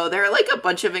like, oh, they're, like, a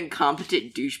bunch of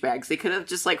incompetent douchebags. They could have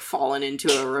just, like, fallen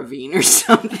into a ravine or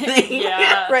something.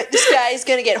 Yeah. Right, this guy is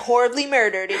gonna get horribly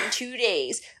murdered in 2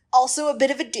 days. Also a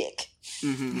bit of a dick.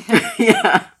 Mm-hmm.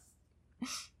 Yeah.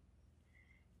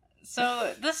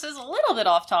 So, this is a little bit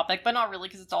off topic, but not really,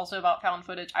 because it's also about found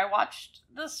footage. I watched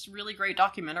this really great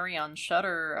documentary on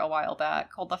Shudder a while back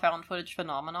called The Found Footage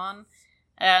Phenomenon,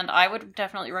 and I would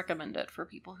definitely recommend it for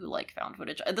people who like found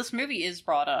footage. This movie is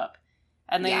brought up,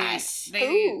 and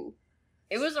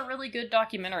it was a really good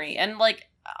documentary, and, like,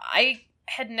 I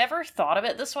had never thought of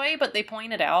it this way, but they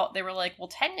pointed out, they were like, well,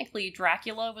 technically,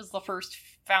 Dracula was the first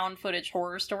found footage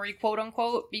horror story,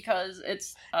 quote-unquote, because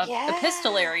it's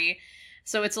epistolary.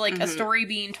 So it's, like, a story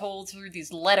being told through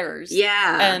these letters.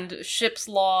 Yeah. And ship's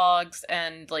logs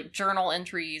and, like, journal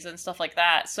entries and stuff like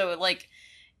that. So, like,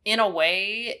 in a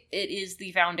way, it is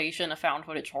the foundation of found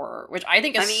footage horror, which I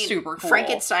think is super cool.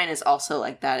 Frankenstein is also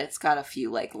like that. It's got a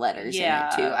few, like, letters in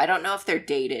it, too. I don't know if they're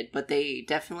dated, but they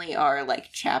definitely are,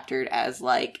 like, chaptered as,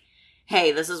 like,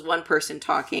 hey, this is one person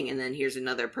talking, and then here's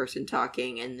another person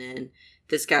talking, and then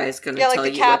this guy is going to tell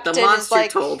you what the monster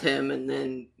told him, and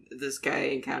then this guy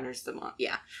encounters the monster.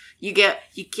 Yeah. You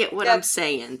get what I'm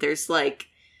saying. There's, like...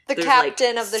 The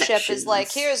captain of the ship is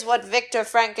like, here's what Victor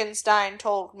Frankenstein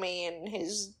told me in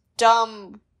his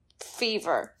dumb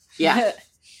fever. Yeah.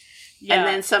 And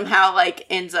then somehow, like,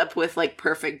 ends up with, like,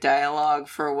 perfect dialogue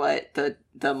for what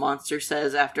the monster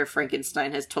says after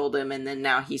Frankenstein has told him, and then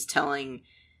now he's telling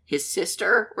his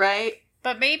sister, right?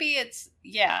 But maybe it's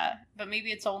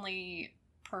only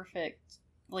perfect.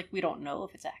 Like, we don't know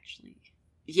if it's actually...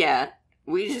 Yeah,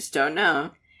 we just don't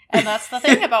know. And that's the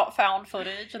thing about found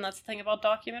footage, and that's the thing about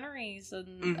documentaries,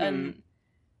 and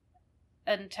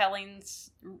telling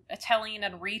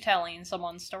and retelling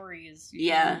someone's stories.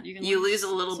 You lose a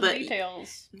little bit.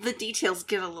 Details. The details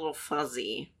get a little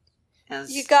fuzzy.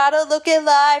 You gotta look at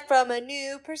life from a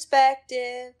new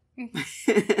perspective.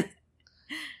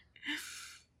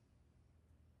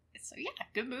 So yeah,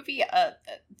 good movie.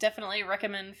 Definitely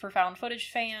recommend for found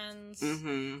footage fans.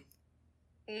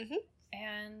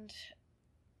 And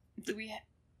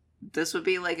this would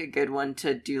be, like, a good one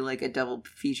to do, like, a double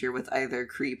feature with either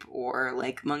Creep or,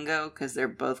 like, Mungo, because they're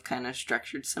both kind of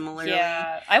structured similarly.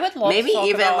 Yeah, I would love maybe to talk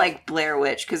even about... like Blair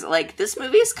Witch, because, like, this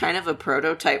movie is kind of a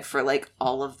prototype for, like,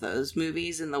 all of those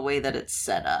movies in the way that it's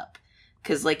set up.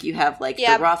 Because, like, you have, like,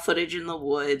 the raw footage in the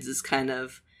woods is kind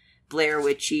of Blair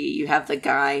Witchy. You have the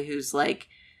guy who's, like,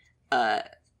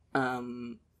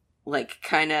 like,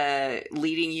 kind of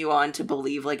leading you on to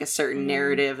believe, like, a certain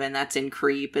narrative, and that's in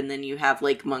Creep, and then you have,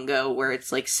 like, Mungo, where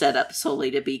it's, like, set up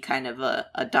solely to be kind of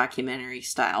a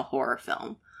documentary-style horror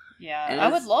film. Yeah, and I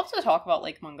would love to talk about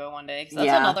Lake Mungo one day, because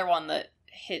that's another one that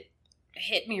hit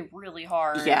me really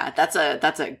hard. Yeah, that's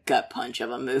a gut punch of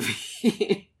a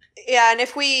movie. Yeah, and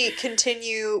if we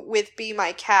continue with Be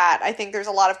My Cat, I think there's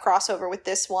a lot of crossover with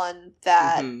this one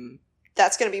that's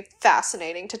going to be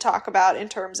fascinating to talk about in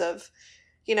terms of,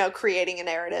 you know, creating a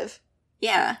narrative.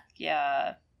 Yeah.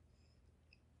 Yeah.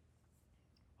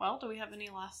 Well, do we have any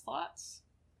last thoughts?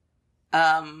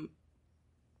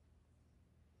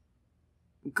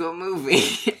 Good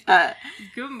movie.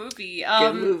 Good movie.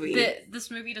 Good movie. This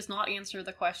movie does not answer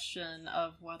the question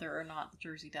of whether or not the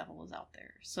Jersey Devil is out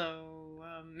there. So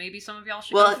maybe some of y'all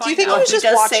should go find out. Do you think he was just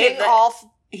watching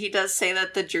all... He does say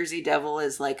that the Jersey Devil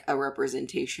is, like, a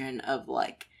representation of,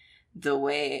 like, the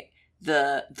way...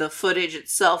 The footage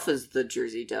itself is the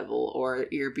Jersey Devil, or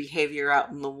your behavior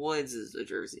out in the woods is the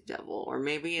Jersey Devil, or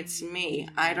maybe it's me.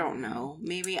 I don't know.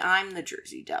 Maybe I'm the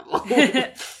Jersey Devil.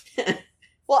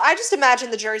 Well, I just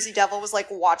imagine the Jersey Devil was, like,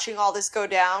 watching all this go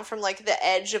down from, like, the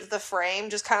edge of the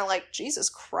frame, just kind of like, Jesus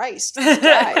Christ, these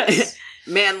guys.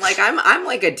 Man, like, I'm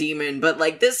like a demon, but,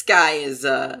 like, this guy is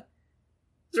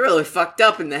really fucked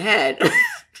up in the head.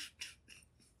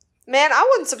 Man, I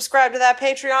wouldn't subscribe to that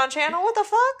Patreon channel. What the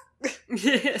fuck?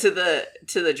 to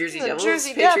the Jersey Devil's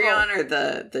Patreon, or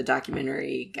the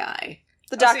documentary guy?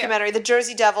 The documentary. The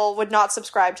Jersey Devil would not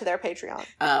subscribe to their Patreon.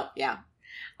 Oh, yeah.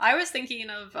 I was thinking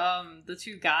of the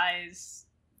two guys,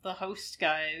 the host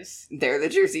guys. They're the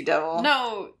Jersey Devil?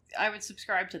 No, I would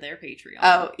subscribe to their Patreon.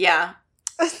 Oh, yeah.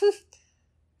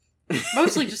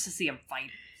 Mostly just to see them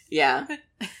fight. Yeah.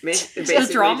 The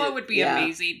drama would be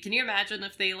amazing. Can you imagine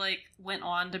if they, like, went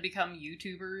on to become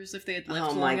YouTubers, if they had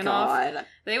lived long enough? God.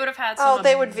 They would have had some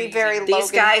they would be very Logan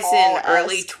These guys Paul in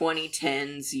early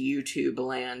 2010s YouTube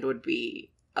land would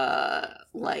be,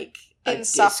 like, a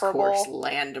insufferable discourse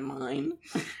landmine.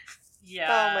 Yeah.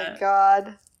 Oh my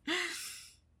god.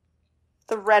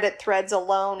 The Reddit threads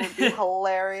alone would be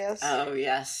hilarious. Oh,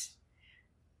 yes.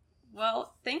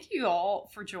 Well, thank you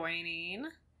all for joining.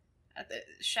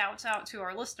 Shouts out to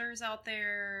our listeners out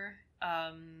there.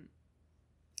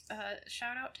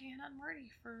 Shout out to Hannah and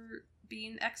Marty for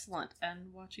being excellent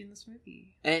and watching this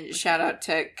movie. And shout out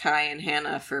to Kai and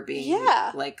Hannah for being,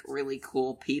 like, really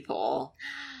cool people.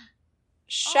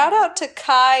 Shout out to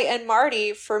Kai and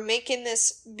Marty for making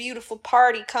this beautiful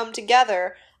party come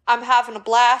together. I'm having a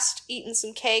blast, eating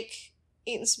some cake,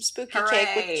 eating some spooky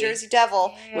cake with the Jersey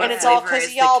Devil. Yeah. And it's all because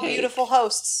of y'all beautiful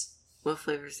hosts. What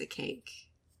flavor is the cake?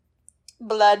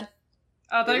 Blood.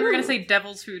 Oh, I thought you were going to say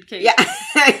devil's food cake. Yeah.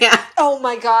 Yeah. Oh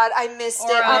my god, I missed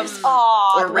it.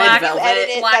 Or red velvet. Edit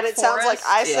it Black that it sounds like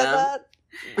I said that.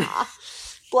 Nah.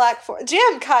 Black Forest.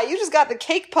 Jam Kai, you just got the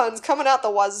cake puns coming out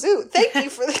the wazoo. Thank you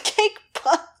for the cake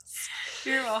puns.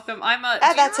 You're welcome. I'm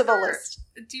Add that to the list.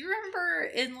 Do you remember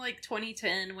in,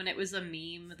 2010 when it was a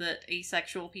meme that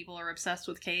asexual people are obsessed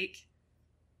with cake?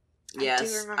 Yes,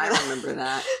 remember I that. remember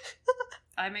that.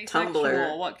 I'm asexual,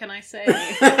 Tumblr. what can I say?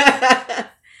 I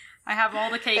have all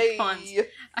the cake puns.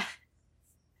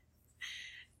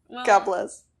 Well, God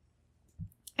bless.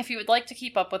 if you would like to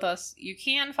keep up with us, you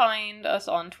can find us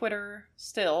on Twitter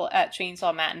still at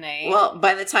Chainsaw Matinee. Well,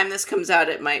 by the time this comes out,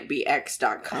 it might be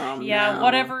x.com. yeah, now.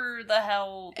 whatever the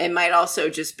hell. It might also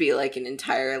just be like an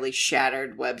entirely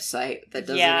shattered website that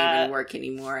doesn't Yeah. even work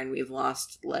anymore, and we've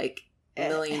lost like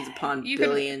millions upon You can-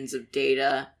 billions of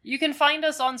data. You can find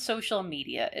us on social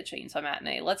media at Chainsaw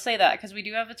Matinee. Let's say that, because we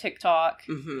do have a TikTok.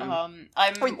 Hmm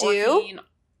I'm We do? working...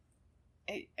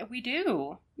 We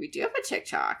do. We do have a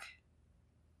TikTok.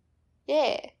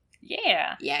 Yeah.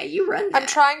 Yeah. Yeah, you run that. I'm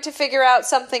trying to figure out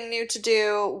something new to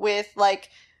do with,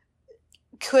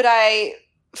 could I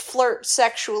flirt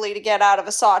sexually to get out of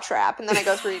a saw trap? And then I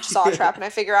go through each saw trap and I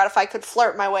figure out if I could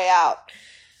flirt my way out.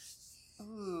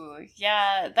 Ooh,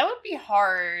 yeah, that would be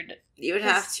hard. You would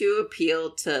have to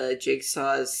appeal to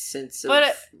Jigsaw's sense of But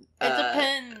it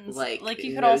depends. like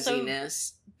you could also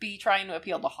nosiness. be trying to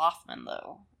appeal to Hoffman,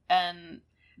 though. And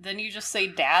then you just say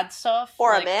dad stuff.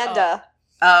 Or like, Amanda.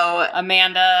 Oh,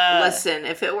 Amanda. listen,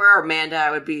 if it were Amanda, I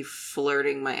would be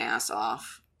flirting my ass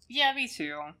off. Yeah, me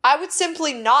too. I would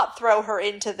simply not throw her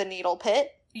into the needle pit.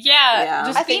 Yeah, Yeah.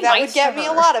 just I be think that nice would get to me a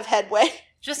her. lot of headway.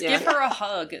 Just Yeah. give her a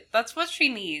hug. That's what she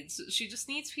needs. She just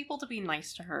needs people to be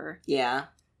nice to her. Yeah.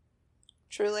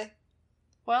 Truly.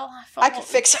 Well, I could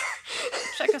fix her.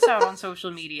 Check us out on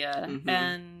social media, Mhm.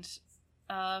 and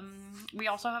we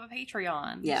also have a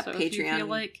Patreon. Yeah, so if you feel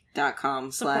like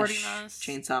Supporting us.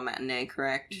 .com/Chainsaw Matinee,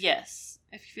 correct? yes,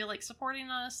 if you feel like supporting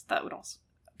us, that would also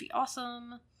be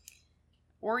awesome.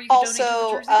 Or you could donate to the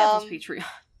Also, Jersey Devils Patreon.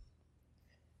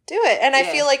 Do it. And I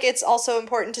Yeah. feel like it's also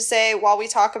important to say, while we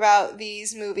talk about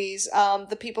these movies,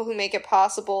 the people who make it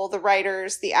possible, the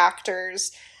writers, the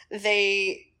actors,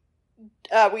 they...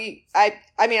 I mean, I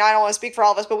don't want to speak for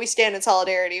all of us, but we stand in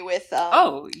solidarity with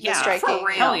Oh yeah, striking. For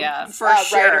real. hell yeah. For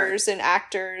sure. writers and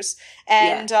actors.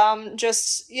 And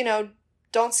just,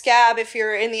 don't scab if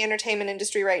you're in the entertainment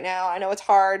industry right now. I know it's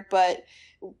hard, but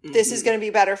this is Mhm. going to be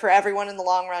better for everyone in the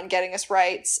long run, getting us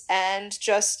rights. And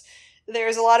just,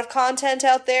 there's a lot of content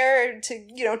out there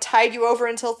to, tide you over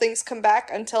until things come back.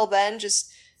 Until then,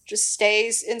 just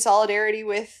stays in solidarity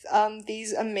with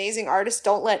these amazing artists.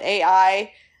 Don't let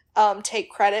AI take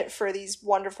credit for these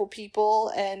wonderful people,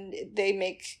 and they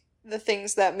make the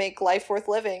things that make life worth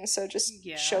living. So just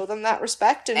Yeah. show them that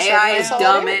respect and show them AI that is dumb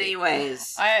solidarity.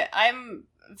 anyways. I'm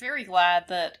very glad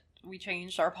that we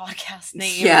changed our podcast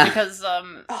name Yeah. because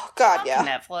Oh God, fuck yeah.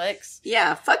 Netflix.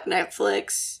 Yeah, fuck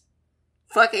Netflix.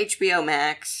 Fuck HBO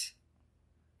Max.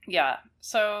 Yeah.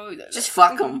 So Just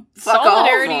fuck them. Fuck all of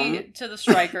solidarity them. to the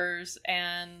strikers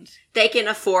and They can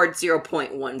afford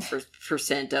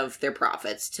 0.1% of their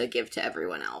profits to give to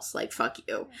everyone else. Like, fuck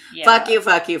you. yeah. Fuck you,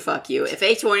 fuck you, fuck you. If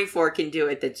A24 can do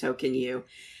it, then so can you.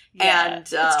 Yeah. And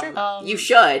It's true. you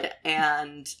should.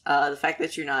 And the fact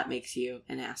that you're not makes you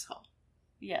an asshole.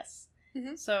 Yes.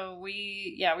 Mhm. So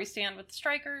we stand with the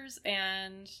strikers,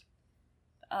 and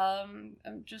I'm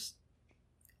just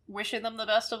wishing them the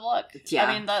best of luck. Yeah.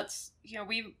 I mean, that's,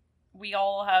 we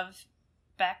all have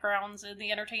backgrounds in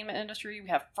the entertainment industry. We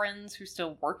have friends who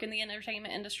still work in the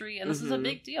entertainment industry, and this is a Mhm.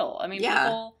 big deal. I mean, Yeah.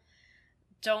 people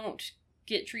don't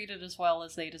get treated as well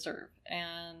as they deserve.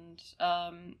 And these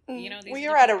we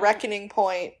are are the at a people- reckoning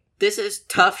point. This is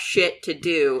tough shit to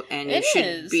do, and you It should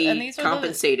is, be and these are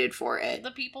compensated for it. the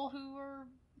people who are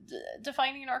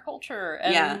defining our culture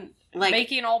and Yeah, like-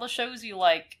 making all the shows you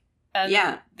like. And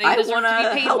Yeah, they I deserve want to to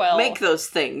be paid help well. make those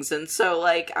things, and so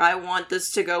I want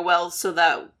this to go well, so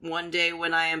that one day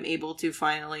when I am able to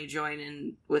finally join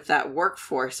in with that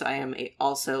workforce, I am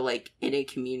also in a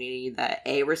community that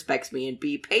A, respects me, and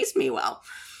B, pays me well.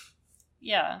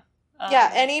 Yeah.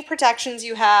 Yeah, any protections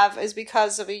you have is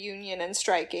because of a union and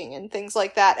striking and things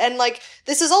like that. And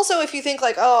this is also, if you think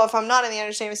if I'm not in the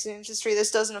entertainment industry,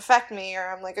 this doesn't affect me, or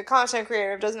I'm a content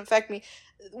creator, it doesn't affect me.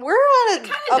 We're at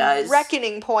Kinda a does.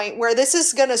 reckoning point where this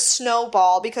is gonna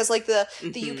snowball, because the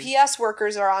Mhm. UPS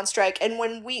workers are on strike, and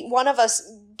when one of us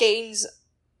gains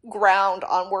ground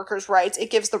on workers' rights,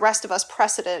 it gives the rest of us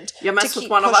precedent You to mess with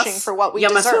keep one of pushing us, for what we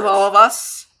you mess deserve. with all of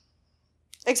us.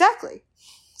 Exactly.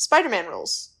 Spider-Man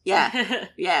rules. Yeah,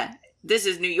 yeah. This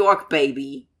is New York,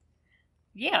 baby.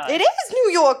 yeah. It is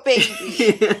New York,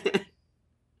 baby.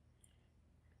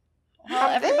 Well,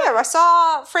 I'm everybody- there. I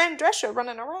saw Fran Drescher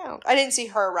running around. I didn't see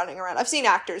her running around. I've seen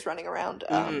actors running around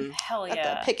Mhm. Hell at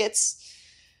yeah. the pickets.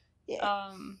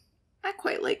 Yeah. I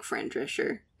quite like Fran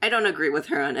Drescher. I don't agree with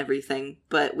her on everything,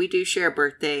 but we do share a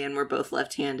birthday and we're both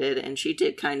left-handed, and she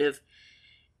did kind of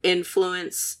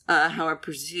influence how I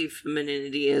perceive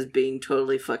femininity as being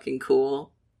totally fucking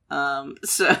cool.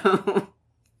 So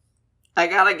I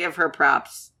gotta give her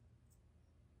props.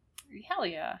 Hell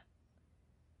yeah.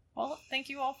 Well, thank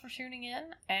you all for tuning in,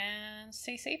 and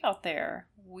stay safe out there.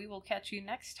 We will catch you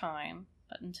next time,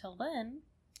 but until then,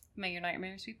 may your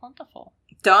nightmares be plentiful.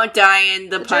 Don't die in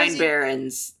the Pine Jersey-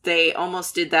 Barrens. They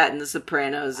almost did that in The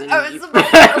Sopranos, and I was you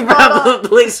about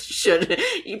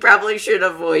to probably should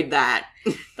avoid that.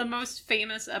 The most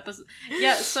famous episode.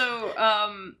 Yeah, so,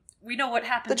 we know what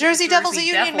happened The to Jersey Devil's a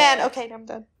Union Devil, man. Okay, I'm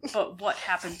done. But what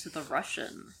happened to the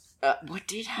Russian? What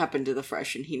did happen to the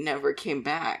Freshen? He never came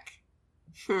back.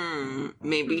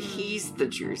 Maybe he's the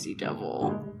Jersey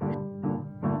Devil.